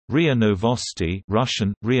RIA Novosti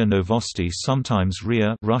Russian, RIA Novosti sometimes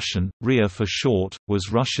RIA Russian, RIA for short,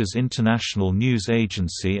 was Russia's international news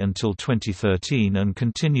agency until 2013 and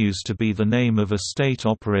continues to be the name of a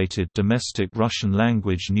state-operated domestic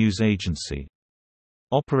Russian-language news agency.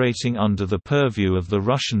 Operating under the purview of the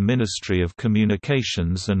Russian Ministry of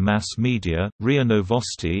Communications and Mass Media, RIA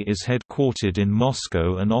Novosti is headquartered in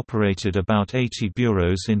Moscow and operated about 80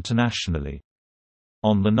 bureaus internationally.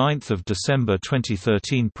 On 9 December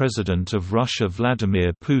 2013, President of Russia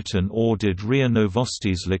Vladimir Putin ordered RIA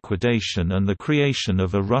Novosti's liquidation and the creation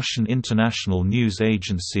of a Russian international news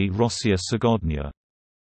agency Rossiya Segodnya.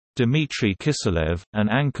 Dmitry Kiselev, an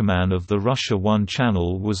anchorman of the Russia One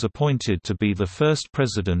channel, was appointed to be the first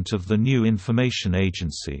president of the new information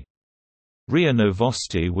agency. RIA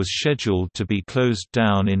Novosti was scheduled to be closed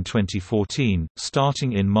down in 2014.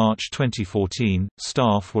 Starting in March 2014,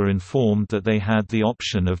 staff were informed that they had the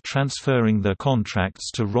option of transferring their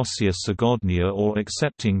contracts to Rossiya Segodnya or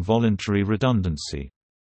accepting voluntary redundancy.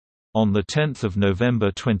 On 10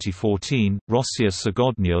 November 2014, Rossiya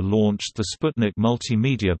Segodnya launched the Sputnik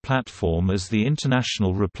multimedia platform as the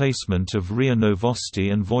international replacement of RIA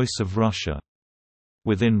Novosti and Voice of Russia.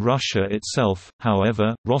 Within Russia itself,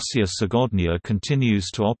 however, Rossiya Segodnya continues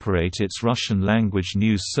to operate its Russian-language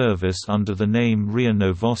news service under the name RIA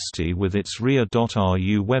Novosti with its ria.ru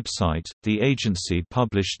website. The agency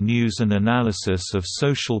published news and analysis of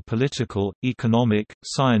social, political, economic,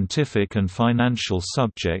 scientific and financial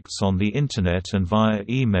subjects on the Internet and via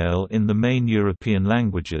email in the main European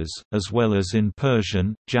languages, as well as in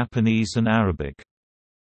Persian, Japanese and Arabic.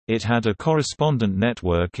 It had a correspondent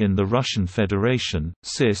network in the Russian Federation,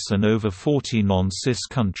 CIS and over 40 non-CIS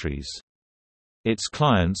countries. Its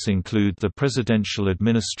clients include the Presidential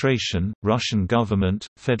Administration, Russian Government,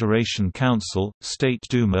 Federation Council, State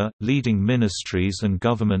Duma, leading ministries and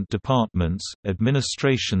government departments,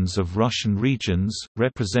 administrations of Russian regions,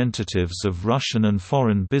 representatives of Russian and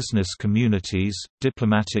foreign business communities,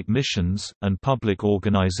 diplomatic missions, and public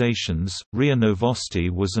organizations. RIA Novosti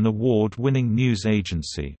was an award-winning news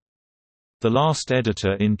agency. The last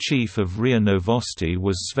editor-in-chief of RIA Novosti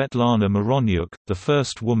was Svetlana Moronyuk, the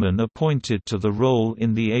first woman appointed to the role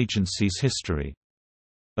in the agency's history.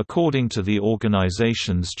 According to the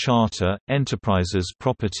organization's charter, Enterprise's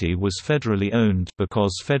property was federally owned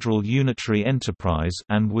because federal unitary enterprise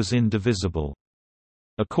and was indivisible.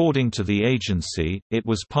 According to the agency, it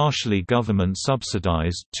was partially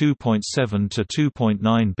government-subsidized (2.7 to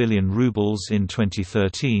 2.9 billion rubles in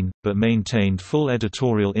 2013), but maintained full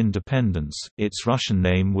editorial independence. Its Russian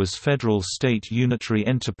name was Federal State Unitary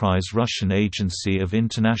Enterprise Russian Agency of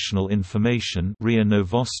International Information (RIA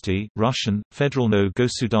Novosti), Russian Federalno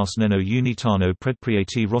Gosudarственное Unitano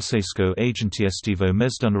Предприятие Российского Agentiestivo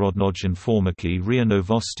Международной Информации RIA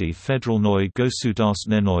Novosti Federalnoye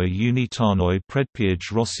Gosudarственное Unitanoye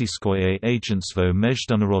Predpiej Rossiyskoye Agentstvo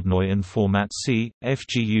Международной Informacji,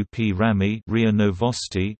 FGUP RAMI RIA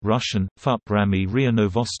Novosti, Russian, FUP RAMI RIA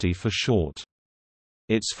Novosti for short.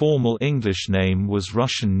 Its formal English name was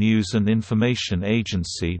Russian News and Information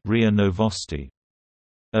Agency RIA Novosti.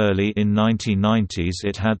 Early in 1990s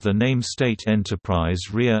it had the name State Enterprise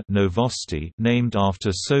RIA Novosti, named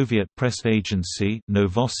after Soviet press agency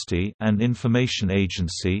Novosti and information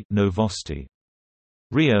agency Novosti.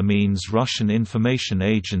 RIA means Russian Information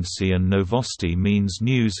Agency and Novosti means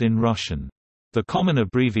news in Russian. The common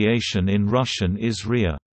abbreviation in Russian is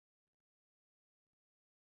RIA.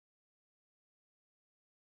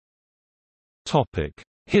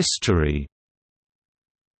 History.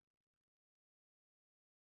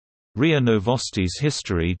 RIA Novosti's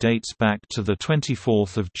history dates back to 24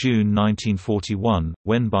 June 1941,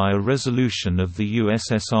 when by a resolution of the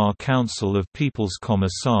USSR Council of People's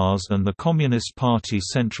Commissars and the Communist Party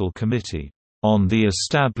Central Committee, on the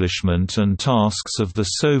establishment and tasks of the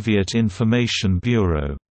Soviet Information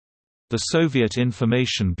Bureau. The Soviet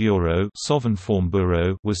Information Bureau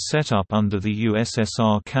was set up under the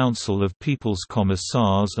USSR Council of People's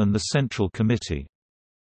Commissars and the Central Committee.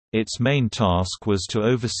 Its main task was to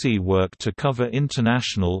oversee work to cover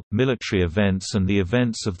international, military events and the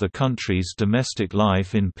events of the country's domestic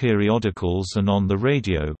life in periodicals and on the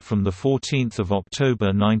radio from 14 October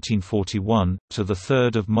 1941, to 3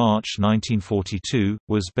 March 1942,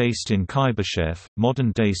 was based in Khyberchev,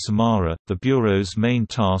 modern-day Samara. The Bureau's main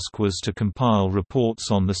task was to compile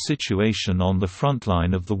reports on the situation on the front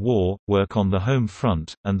line of the war, work on the home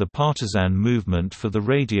front, and the partisan movement for the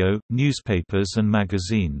radio, newspapers and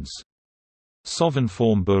magazines.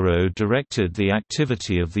 Sovnformbureau directed the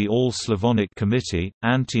activity of the All-Slavonic Committee,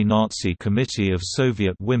 Anti-Nazi Committee of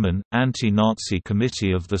Soviet Women, Anti-Nazi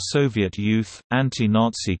Committee of the Soviet Youth,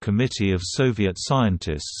 Anti-Nazi Committee of Soviet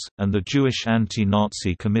Scientists, and the Jewish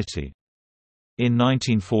Anti-Nazi Committee. In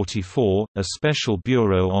 1944, a special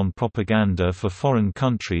bureau on propaganda for foreign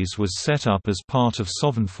countries was set up as part of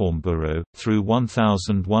Sovnformbureau, through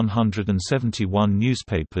 1,171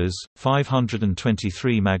 newspapers,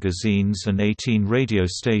 523 magazines and 18 radio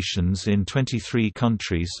stations in 23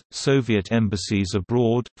 countries, Soviet embassies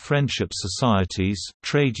abroad, friendship societies,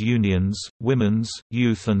 trade unions, women's,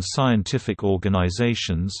 youth and scientific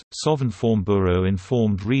organizations. Sovnformbureau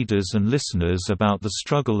informed readers and listeners about the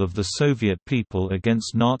struggle of the Soviet people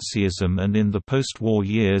against Nazism and in the post-war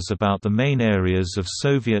years about the main areas of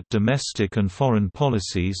Soviet domestic and foreign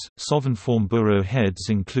policies. Sovnformbureau heads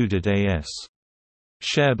included A.S.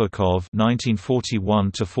 Sherbakov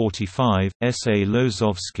 (1941–45), S.A.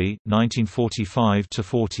 Lozovsky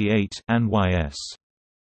 (1945–48), and Y.S.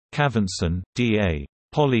 Kavinson, D.A.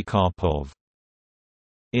 Polikarpov.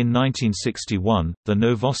 In 1961, the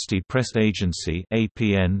Novosti press agency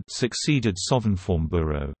 (APN) succeeded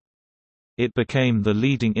Sovnformbureau. It became the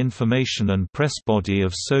leading information and press body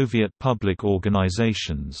of Soviet public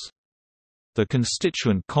organizations. The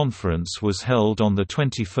Constituent Conference was held on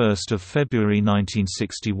 21 February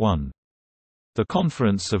 1961. The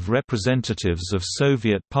Conference of Representatives of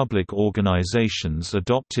Soviet Public Organizations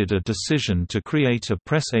adopted a decision to create a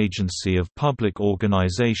press agency of public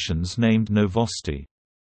organizations named Novosti.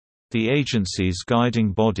 The agency's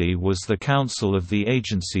guiding body was the Council of the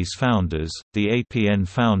agency's founders. The APN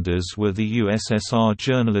founders were the USSR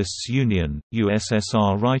Journalists Union,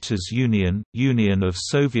 USSR Writers Union, Union of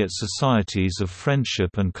Soviet Societies of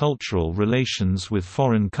Friendship and Cultural Relations with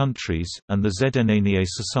Foreign Countries, and the Zjednoczenie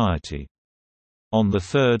Society. On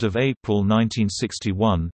 3 April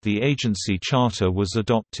 1961, the agency charter was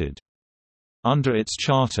adopted. Under its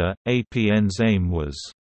charter, APN's aim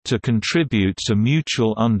was to contribute to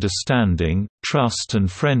mutual understanding, trust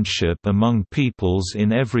and friendship among peoples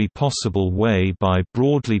in every possible way by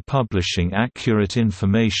broadly publishing accurate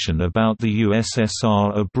information about the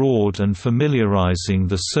USSR abroad and familiarizing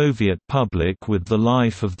the Soviet public with the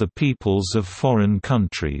life of the peoples of foreign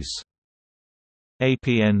countries."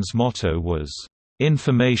 APN's motto was,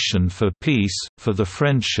 "Information for peace, for the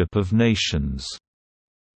friendship of nations."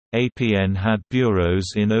 APN had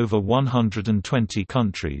bureaus in over 120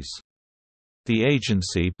 countries. The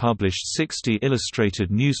agency published 60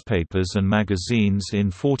 illustrated newspapers and magazines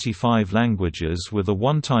in 45 languages with a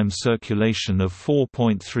one-time circulation of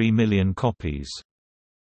 4.3 million copies.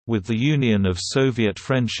 With the Union of Soviet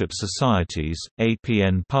Friendship Societies,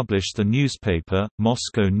 APN published the newspaper,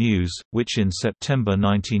 Moscow News, which in September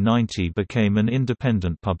 1990 became an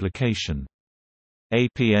independent publication.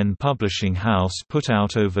 APN Publishing House put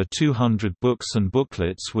out over 200 books and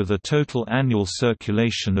booklets with a total annual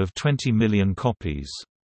circulation of 20 million copies.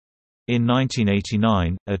 In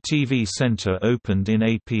 1989, a TV center opened in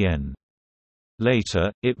APN.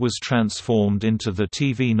 Later, it was transformed into the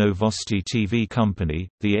TV Novosti TV company.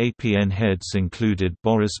 The APN heads included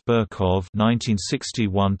Boris Burkov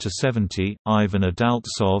 (1961–70), Ivan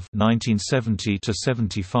Adaltsov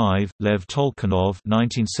 (1970–75), Lev Tolkanov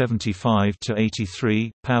 (1975–83),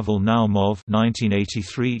 Pavel Naumov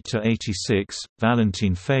 (1983–86),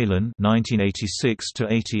 Valentin Phelan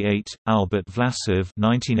 (1986–88), Albert Vlasov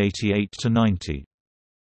 (1988–90).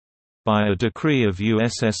 By a decree of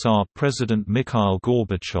USSR President Mikhail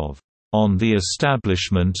Gorbachev, on the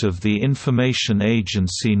establishment of the information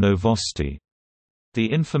agency Novosti.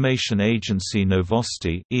 The information agency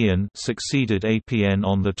Novosti succeeded APN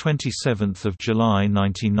on 27 July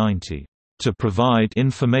 1990, to provide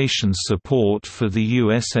information support for the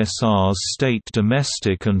USSR's state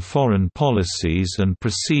domestic and foreign policies and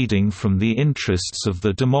proceeding from the interests of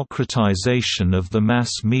the democratization of the mass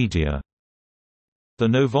media. The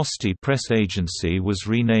Novosti press agency was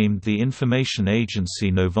renamed the Information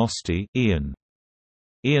Agency Novosti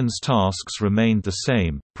IAN's tasks remained the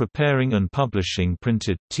same, preparing and publishing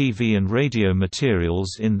printed, TV and radio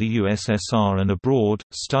materials in the USSR and abroad,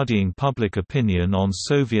 studying public opinion on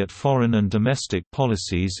Soviet foreign and domestic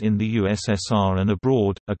policies in the USSR and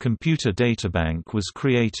abroad. A computer databank was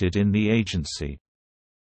created in the agency.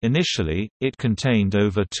 Initially, it contained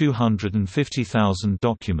over 250,000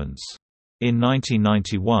 documents. In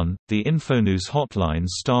 1991, the Infonews hotline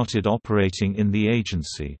started operating in the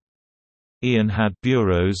agency. IAN had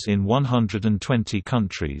bureaus in 120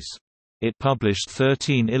 countries. It published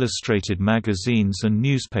 13 illustrated magazines and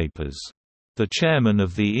newspapers. The chairman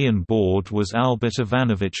of the IAN board was Albert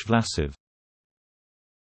Ivanovich Vlasov.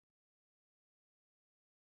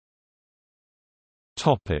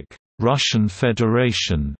 Russian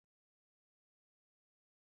Federation.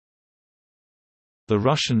 The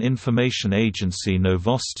Russian information agency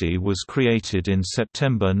Novosti was created in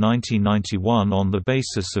September 1991 on the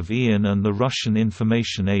basis of IAN and the Russian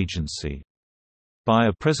Information Agency. By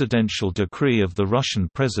a presidential decree of the Russian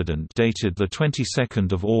president dated 22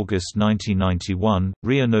 August 1991,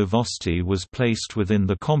 RIA Novosti was placed within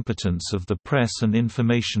the competence of the Press and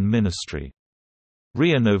Information Ministry.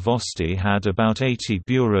 RIA Novosti had about 80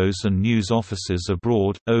 bureaus and news offices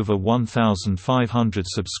abroad, over 1,500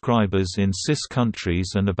 subscribers in CIS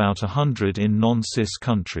countries and about 100 in non-CIS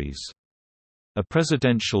countries. A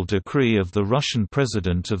presidential decree of the Russian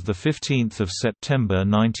president of 15 September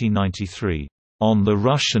 1993, on the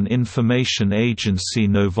Russian information agency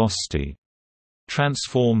Novosti,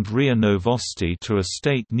 transformed RIA Novosti to a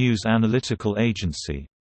state news analytical agency.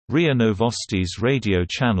 RIA Novosti's radio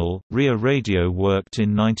channel, RIA Radio, worked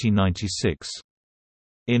in 1996.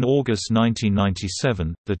 In August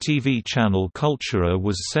 1997, the TV channel Kultura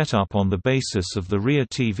was set up on the basis of the RIA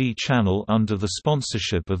TV channel under the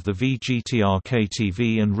sponsorship of the VGTRK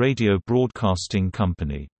TV and Radio Broadcasting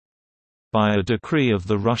Company. By a decree of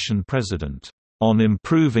the Russian president, on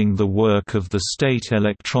improving the work of the state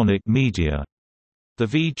electronic media, the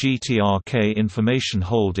VGTRK Information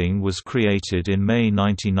Holding was created in May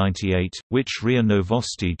 1998, which RIA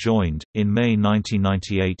Novosti joined. In May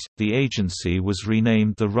 1998, the agency was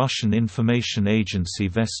renamed the Russian Information Agency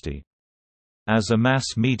Vesti. As a mass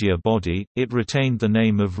media body, it retained the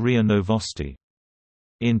name of RIA Novosti.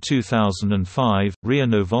 In 2005, RIA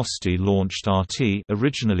Novosti launched RT,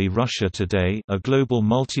 originally Russia Today, a global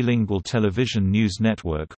multilingual television news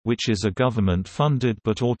network, which is a government-funded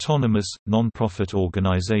but autonomous, non-profit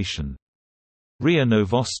organization. RIA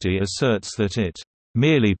Novosti asserts that it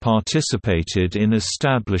merely participated in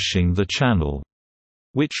establishing the channel,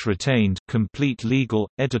 which retained complete legal,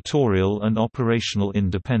 editorial and operational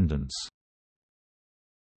independence.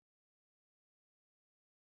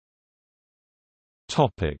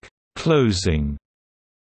 Closing.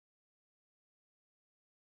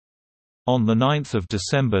 On 9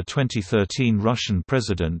 December 2013, Russian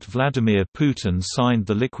President Vladimir Putin signed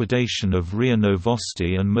the liquidation of RIA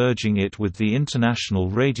Novosti and merging it with the international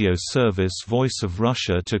radio service Voice of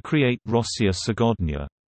Russia to create Rossiya Segodnya.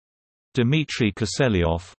 Dmitry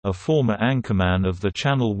Kiselyov, a former anchorman of the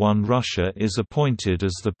Channel One Russia, is appointed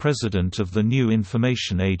as the president of the new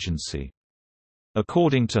information agency.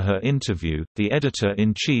 According to her interview, the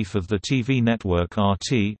editor-in-chief of the TV network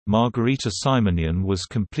RT, Margarita Simonian, was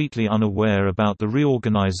completely unaware about the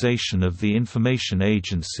reorganization of the information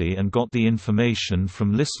agency and got the information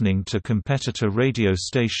from listening to competitor radio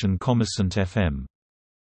station Kommersant FM.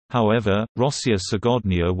 However, Rossiya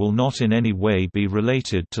Segodnya will not in any way be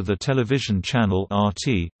related to the television channel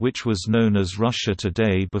RT, which was known as Russia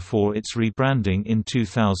Today before its rebranding in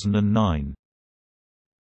 2009.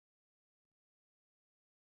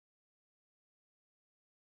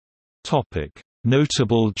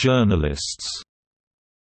 Notable journalists: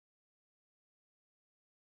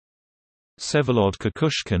 Vsevolod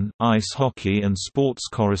Kukushkin, ice hockey and sports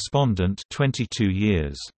correspondent, 22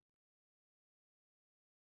 years.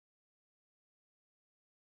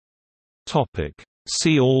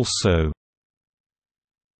 See also: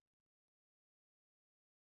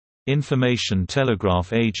 Information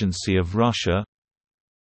Telegraph Agency of Russia,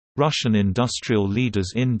 Russian Industrial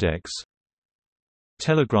Leaders Index,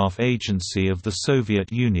 Telegraph Agency of the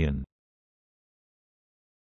Soviet Union.